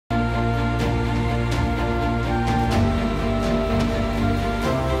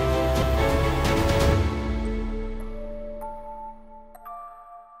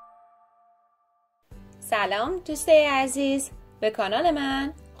سلام دوستای عزیز، به کانال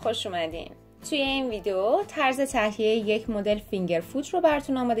من خوش اومدین. توی این ویدیو طرز تهیه یک مدل فینگر فود رو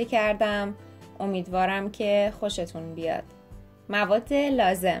براتون آماده کردم. امیدوارم که خوشتون بیاد. مواد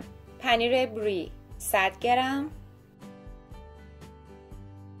لازم: پنیر بری 100 گرم،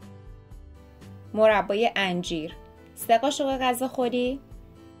 مربای انجیر 3 قاشق غذاخوری،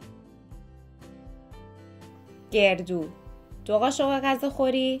 گردو 2 قاشق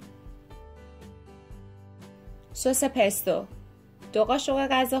غذاخوری، سس پستو 2 قاشق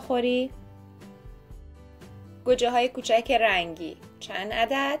غذاخوری، گوجه های کوچک رنگی چند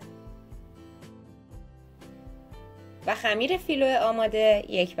عدد و خمیر فیلو آماده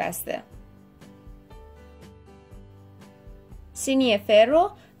 1 بسته. سینی فر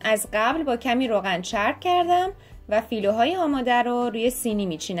رو از قبل با کمی روغن چرب کردم و فیلوهای آماده رو روی سینی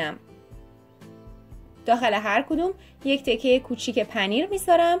میچینم. داخل هر کدوم یک تکه کوچیک پنیر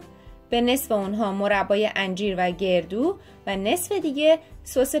میذارم. به نصف اونها مربای انجیر و گردو و نصف دیگه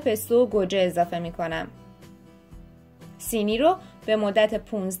سس پستو و گوجه اضافه میکنم. سینی رو به مدت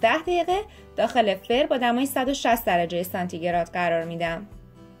 15 دقیقه داخل فر با دمای 160 درجه سانتیگراد قرار میدم.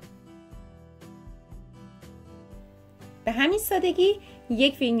 به همین سادگی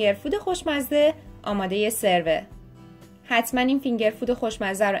یک فینگر فود خوشمزه آماده سروه. حتما این فینگر فود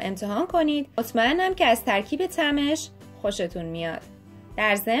خوشمزه رو امتحان کنید. مطمئنم که از ترکیب طعمش خوشتون میاد.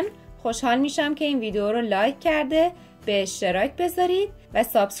 در ضمن خوشحال میشم که این ویدیو رو لایک کرده به اشتراک بذارید و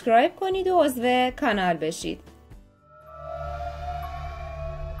سابسکرایب کنید و عضو کانال بشید.